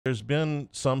There's been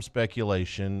some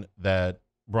speculation that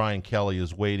Brian Kelly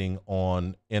is waiting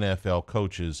on NFL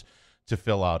coaches to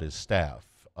fill out his staff.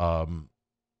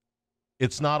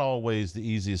 It's not always the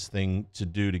easiest thing to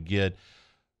do to get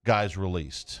guys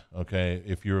released. Okay,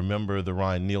 if you remember the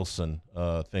Ryan Nielsen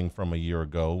thing from a year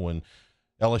ago when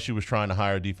LSU was trying to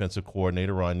hire a defensive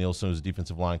coordinator, Ryan Nielsen was a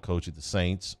defensive line coach at the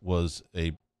Saints, was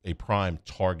a prime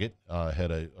target, had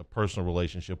a personal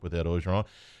relationship with Ed Orgeron,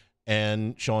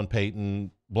 and Sean Payton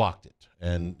blocked it,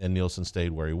 and Nielsen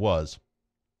stayed where he was.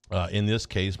 In this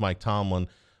case, Mike Tomlin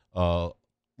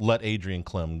let Adrian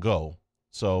Clem go.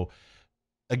 So,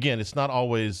 again, it's not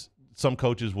always – some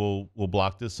coaches will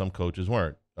block this, some coaches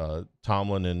weren't.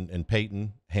 Tomlin and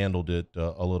Payton handled it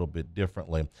a little bit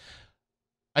differently.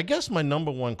 I guess my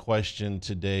number one question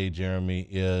today, Jeremy,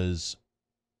 is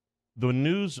the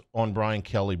news on Brian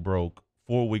Kelly broke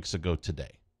 4 weeks ago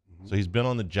today. Mm-hmm. So he's been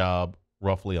on the job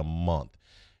roughly a month,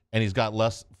 and he's got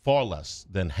far less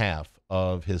than half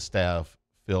of his staff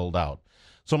filled out.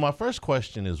 So my first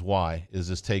question is, why is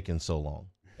this taking so long?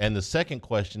 And the second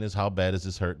question is, how bad is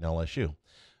this hurting LSU?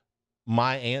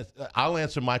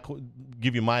 I'll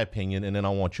give you my opinion, and then I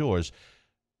want yours.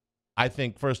 I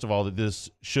think, first of all, that this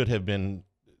should have been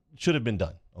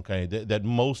done. Okay, that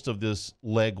most of this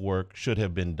legwork should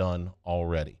have been done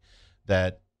already.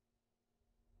 That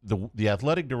the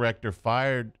athletic director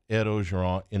fired Ed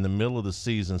Orgeron in the middle of the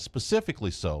season,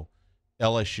 specifically so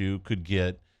LSU could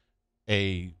get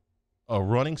a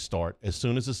running start as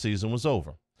soon as the season was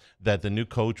over. That the new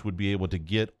coach would be able to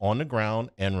get on the ground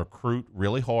and recruit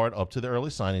really hard up to the early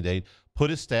signing date, put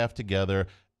his staff together,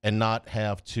 and not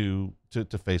have to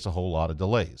face a whole lot of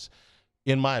delays.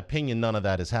 In my opinion, none of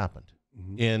that has happened.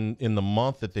 Mm-hmm. In the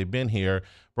month that they've been here,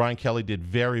 Brian Kelly did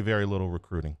very, very little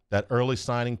recruiting. That early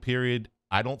signing period,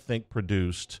 I don't think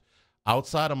produced,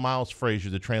 outside of Miles Frazier,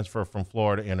 the transfer from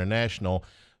Florida International,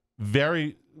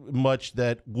 very much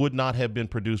that would not have been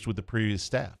produced with the previous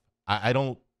staff. I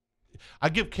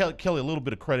give Kelly a little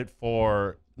bit of credit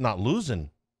for not losing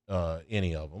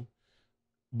any of them,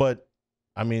 but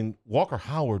I mean, Walker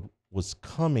Howard was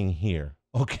coming here.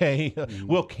 Okay, mm-hmm.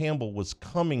 Will Campbell was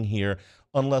coming here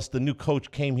unless the new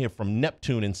coach came here from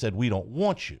Neptune and said, we don't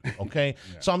want you. Okay,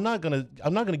 yeah. So I'm not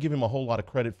gonna give him a whole lot of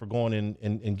credit for going in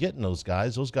and getting those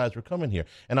guys. Those guys were coming here,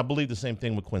 and I believe the same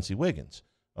thing with Quincy Wiggins.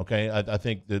 Okay, I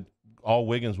think that all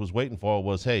Wiggins was waiting for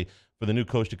was, hey, for the new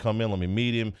coach to come in, let me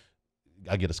meet him.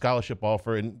 I get a scholarship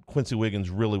offer, and Quincy Wiggins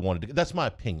really wanted to. That's my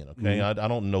opinion, okay? Mm-hmm. I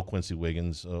don't know Quincy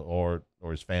Wiggins or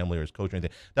his family or his coach or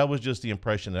anything. That was just the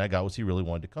impression that I got, was he really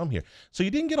wanted to come here. So you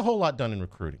didn't get a whole lot done in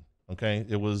recruiting, okay?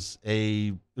 It was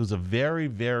a very,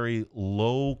 very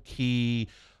low-key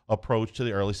approach to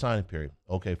the early signing period.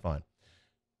 Okay, fine.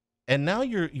 And now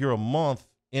you're a month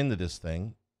into this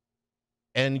thing,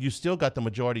 and you still got the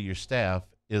majority of your staff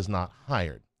is not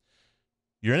hired.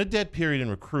 You're in a dead period in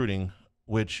recruiting,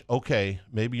 which, okay,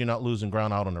 maybe you're not losing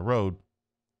ground out on the road,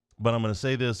 but I'm going to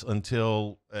say this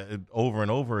until over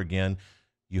and over again,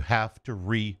 you have to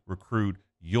re-recruit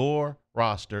your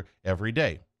roster every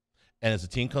day. And as the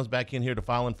team comes back in here to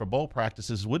file in for bowl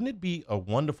practices, wouldn't it be a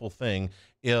wonderful thing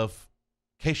if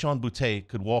Keyshawn Boutte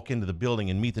could walk into the building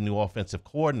and meet the new offensive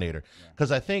coordinator?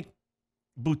 Because I think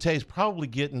Boutte is probably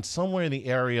getting somewhere in the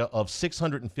area of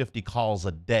 650 calls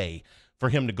a day for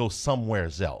him to go somewhere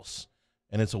else.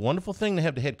 And it's a wonderful thing to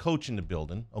have the head coach in the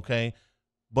building, okay?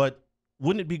 But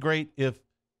wouldn't it be great if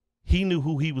he knew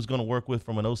who he was going to work with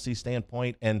from an OC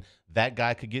standpoint, and that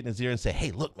guy could get in his ear and say,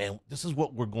 hey, look, man, this is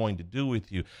what we're going to do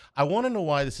with you. I want to know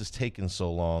why this is taking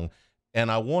so long, and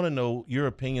I want to know your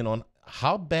opinion on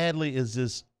how badly is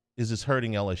this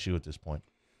hurting LSU at this point?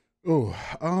 Oh,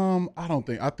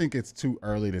 I think it's too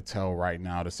early to tell right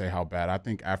now to say how bad. I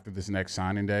think after this next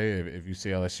signing day, if you see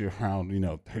LSU around,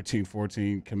 13,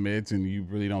 14 commits and you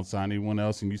really don't sign anyone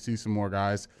else and you see some more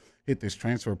guys hit this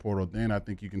transfer portal, then I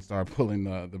think you can start pulling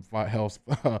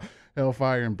the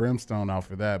hellfire and brimstone out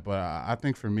for that. But I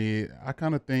think for me, I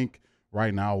kind of think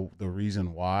right now the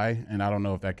reason why, and I don't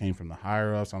know if that came from the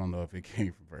higher-ups, I don't know if it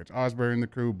came from Rich Osbury and the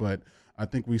crew, but I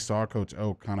think we saw Coach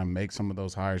O kind of make some of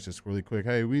those hires just really quick.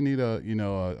 Hey, we need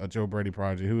a Joe Brady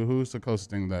project. Who's the closest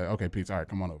thing that, okay, Pete, all right,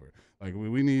 come on over. Like,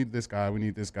 we need this guy, and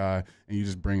you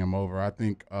just bring him over. I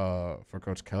think for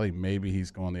Coach Kelly, maybe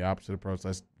he's going the opposite approach.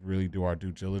 Let's really do our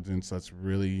due diligence. Let's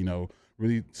really,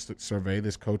 survey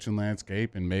this coaching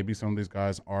landscape, and maybe some of these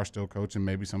guys are still coaching.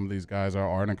 Maybe some of these guys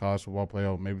are in a college football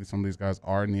player. Maybe some of these guys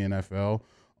are in the NFL.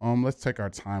 Let's take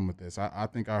our time with this. I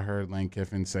think I heard Lane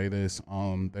Kiffin say this.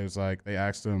 They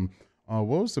asked him, what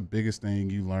was the biggest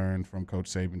thing you learned from Coach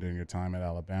Saban during your time at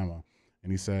Alabama?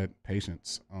 And he said,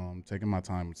 patience, taking my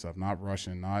time with stuff, not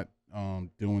rushing, not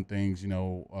doing things,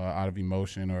 out of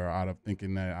emotion or out of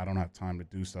thinking that I don't have time to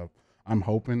do stuff. I'm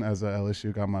hoping, as a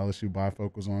LSU, got my LSU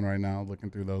bifocals on right now, looking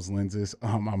through those lenses.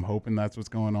 I'm hoping that's what's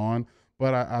going on.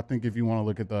 But I think if you want to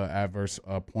look at the adverse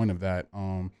point of that,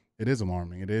 it is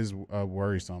alarming. It is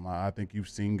worrisome. I think you've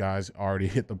seen guys already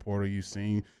hit the portal. You've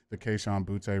seen the Keyshawn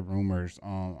Butte rumors.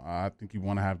 I think you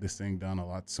want to have this thing done a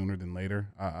lot sooner than later.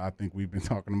 I think we've been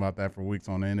talking about that for weeks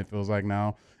on end, it feels like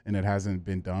now, and it hasn't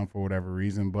been done for whatever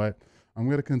reason. But I'm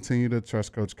going to continue to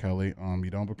trust Coach Kelly. You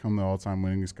don't become the all-time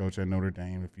winningest coach at Notre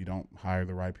Dame if you don't hire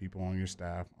the right people on your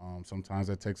staff. Sometimes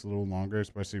that takes a little longer,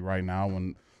 especially right now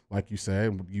when, like you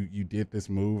said, you did this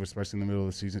move, especially in the middle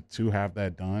of the season, to have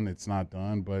that done. It's not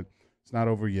done, but it's not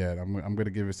over yet. I'm going to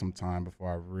give it some time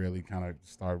before I really kind of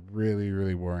start really,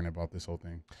 really worrying about this whole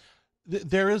thing.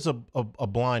 There is a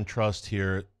blind trust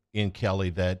here in Kelly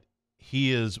that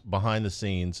he is behind the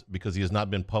scenes, because he has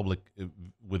not been public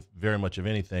with very much of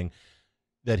anything,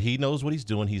 that he knows what he's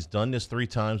doing. He's done this 3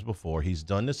 times before. He's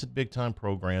done this at big-time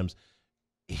programs.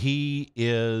 He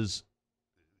is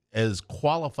as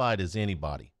qualified as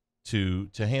anybody to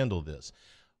handle this.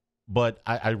 But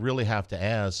I really have to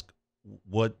ask,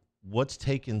 what's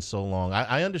taken so long?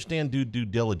 I understand due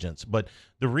diligence, but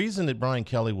the reason that Brian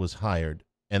Kelly was hired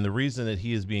and the reason that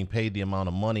he is being paid the amount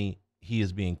of money he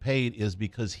is being paid is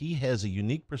because he has a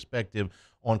unique perspective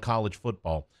on college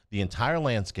football, the entire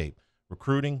landscape,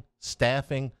 recruiting,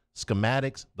 staffing,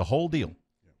 schematics, the whole deal.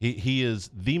 He is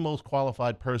the most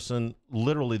qualified person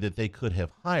literally that they could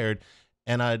have hired.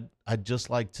 And I'd just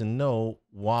like to know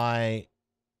why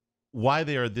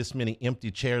there are this many empty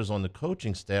chairs on the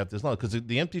coaching staff. There's not, because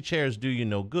the empty chairs do you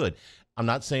no good. I'm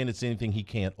not saying it's anything he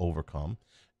can't overcome,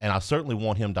 and I certainly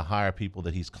want him to hire people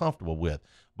that he's comfortable with.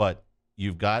 But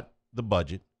you've got the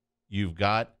budget, you've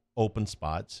got open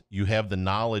spots, you have the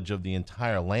knowledge of the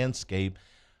entire landscape.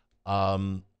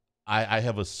 I've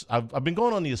been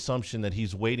going on the assumption that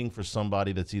he's waiting for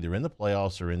somebody that's either in the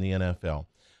playoffs or in the NFL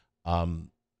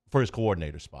for his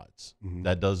coordinator spots. Mm-hmm.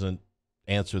 That doesn't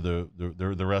answer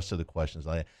the rest of the questions.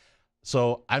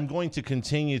 So I'm going to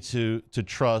continue to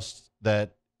trust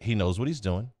that he knows what he's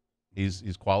doing.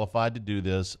 He's qualified to do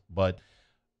this, but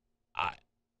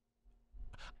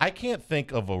I can't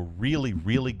think of a really,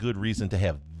 really good reason to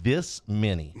have this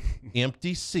many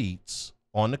empty seats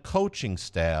on the coaching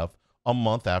staff a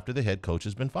month after the head coach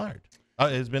has been fired.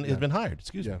 Has been hired.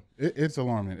 Excuse me. It's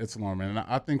alarming. It's alarming, and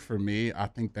I think for me,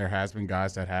 there has been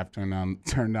guys that have turned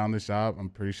down the job. I'm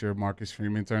pretty sure Marcus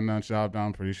Freeman turned down the job down.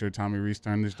 I'm pretty sure Tommy Rees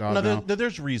turned this job down.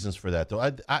 There's reasons for that,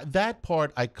 though. That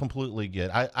part I completely get.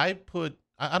 I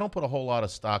don't put a whole lot of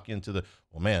stock into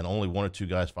only 1 or 2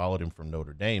 guys followed him from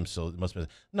Notre Dame, so it must be.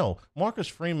 No, Marcus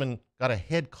Freeman got a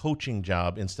head coaching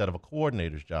job instead of a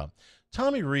coordinator's job.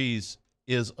 Tommy Rees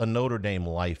is a Notre Dame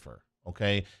lifer,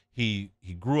 okay? He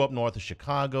grew up north of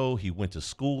Chicago. He went to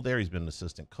school there. He's been an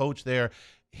assistant coach there.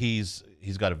 He's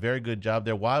got a very good job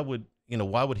there. Why would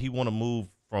he want to move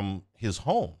from his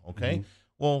home, okay? Mm-hmm.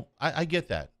 Well, I get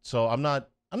that. So I'm not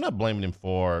blaming him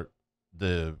for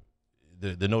the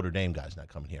Notre Dame guys not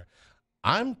coming here.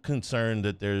 I'm concerned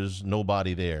that there's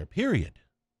nobody there, period.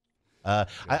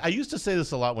 I used to say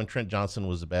this a lot when Trent Johnson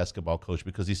was the basketball coach,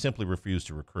 because he simply refused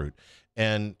to recruit.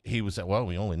 And he would say, well,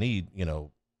 we only need,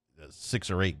 6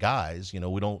 or 8 guys.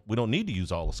 We don't need to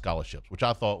use all the scholarships, which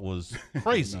I thought was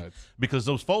crazy because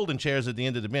those folding chairs at the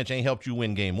end of the bench ain't helped you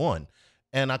win game 1.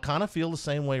 And I kind of feel the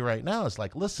same way right now. It's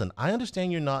like, listen, I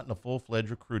understand you're not in a full-fledged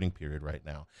recruiting period right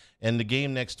now. And the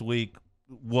game next week,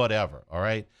 whatever, all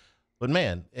right? But,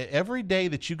 man, every day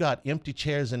that you got empty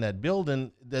chairs in that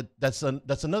building, that's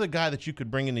another guy that you could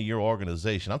bring into your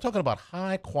organization. I'm talking about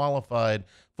high-qualified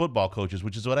football coaches,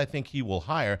 which is what I think he will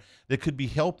hire, that could be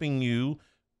helping you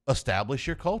establish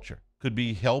your culture, could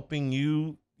be helping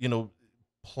you,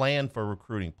 plan for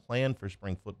recruiting, plan for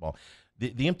spring football.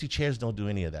 The empty chairs don't do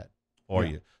any of that for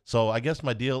you. So I guess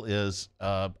my deal is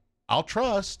I'll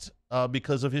trust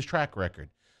because of his track record.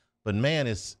 But man,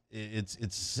 it's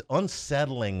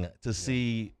unsettling to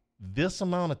see this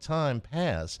amount of time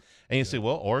pass. And you say,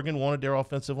 well, Oregon wanted their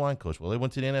offensive line coach. Well, they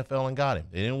went to the NFL and got him.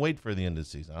 They didn't wait for the end of the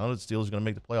season. I don't know if the Steelers are going to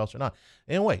make the playoffs or not.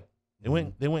 They didn't wait. They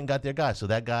went and got their guy, so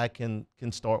that guy can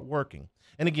start working.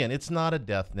 And again, it's not a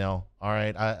death knell. All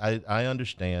right, I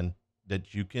understand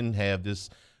that you can have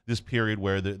this period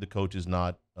where the coach is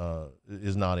not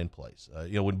in place.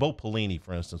 When Bo Pelini,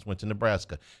 for instance, went to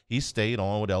Nebraska, he stayed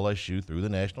on with LSU through the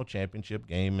national championship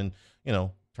game, and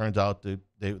turns out that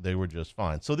they were just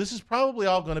fine. So this is probably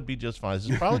all going to be just fine. This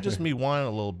is probably just me whining a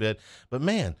little bit. But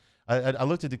man, I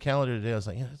looked at the calendar today. I was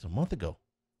like, it's a month ago,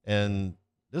 and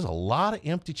there's a lot of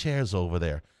empty chairs over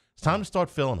there. It's time to start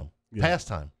filling them. Yeah.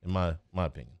 pastime, in my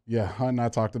opinion. Yeah, Hunt and I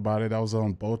talked about it. That was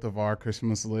on both of our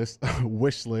Christmas list,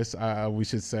 wish list, we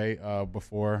should say,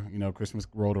 before Christmas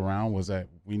rolled around. Was that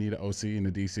we need an OC and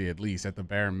a DC at least at the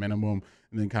bare minimum,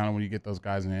 and then kind of when you get those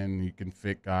guys in, you can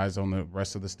fit guys on the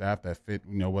rest of the staff that fit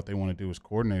what they want to do as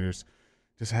coordinators.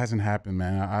 Just hasn't happened,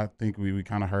 man. I think we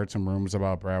kind of heard some rumors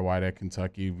about Brad White at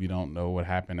Kentucky. We don't know what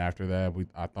happened after that.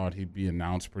 I thought he'd be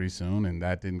announced pretty soon, and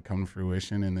that didn't come to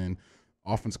fruition. And then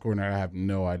offense coordinator, I have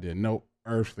no idea, no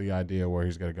earthly idea where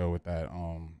he's going to go with that.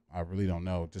 I really don't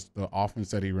know. Just the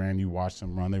offense that he ran, you watched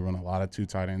him run. They run a lot of 2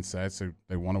 tight end sets.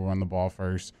 They want to run the ball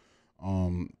first.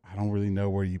 I don't really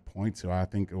know where you point to. I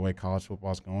think the way college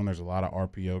football's going, there's a lot of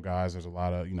RPO guys. There's a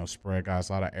lot of spread guys,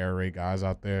 a lot of air raid guys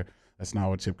out there. That's not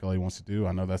what Chip Kelly wants to do.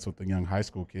 I know that's what the young high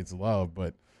school kids love,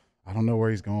 but I don't know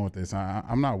where he's going with this.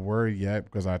 I'm not worried yet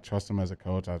because I trust him as a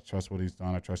coach. I trust what he's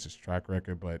done. I trust his track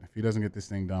record. But if he doesn't get this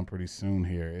thing done pretty soon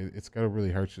here, it's going to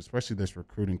really hurt you, especially this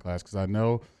recruiting class. Because I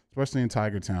know, especially in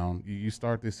Tiger Town, you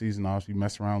start this season off, you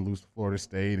mess around, lose to Florida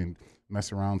State, and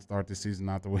mess around, start this season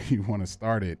not the way you want to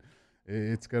start it.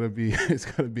 It's gonna be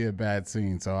a bad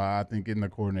scene. So I think getting the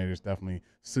coordinators definitely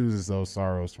soothes those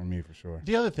sorrows for me for sure.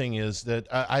 The other thing is that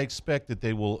I expect that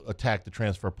they will attack the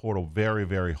transfer portal very,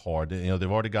 very hard.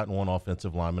 They've already gotten 1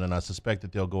 offensive lineman, and I suspect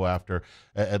that they'll go after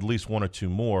at least 1 or 2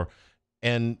 more.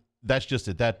 And that's just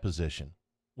at that position.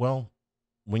 Well,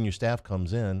 when your staff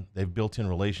comes in, they've built in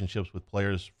relationships with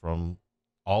players from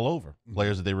all over,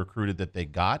 players that they recruited that they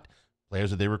got,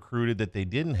 players that they recruited that they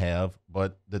didn't have,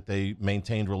 but that they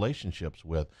maintained relationships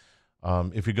with.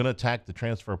 If you're going to attack the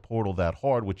transfer portal that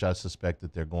hard, which I suspect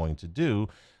that they're going to do,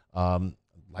 I'd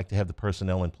like to have the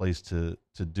personnel in place to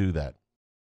do that.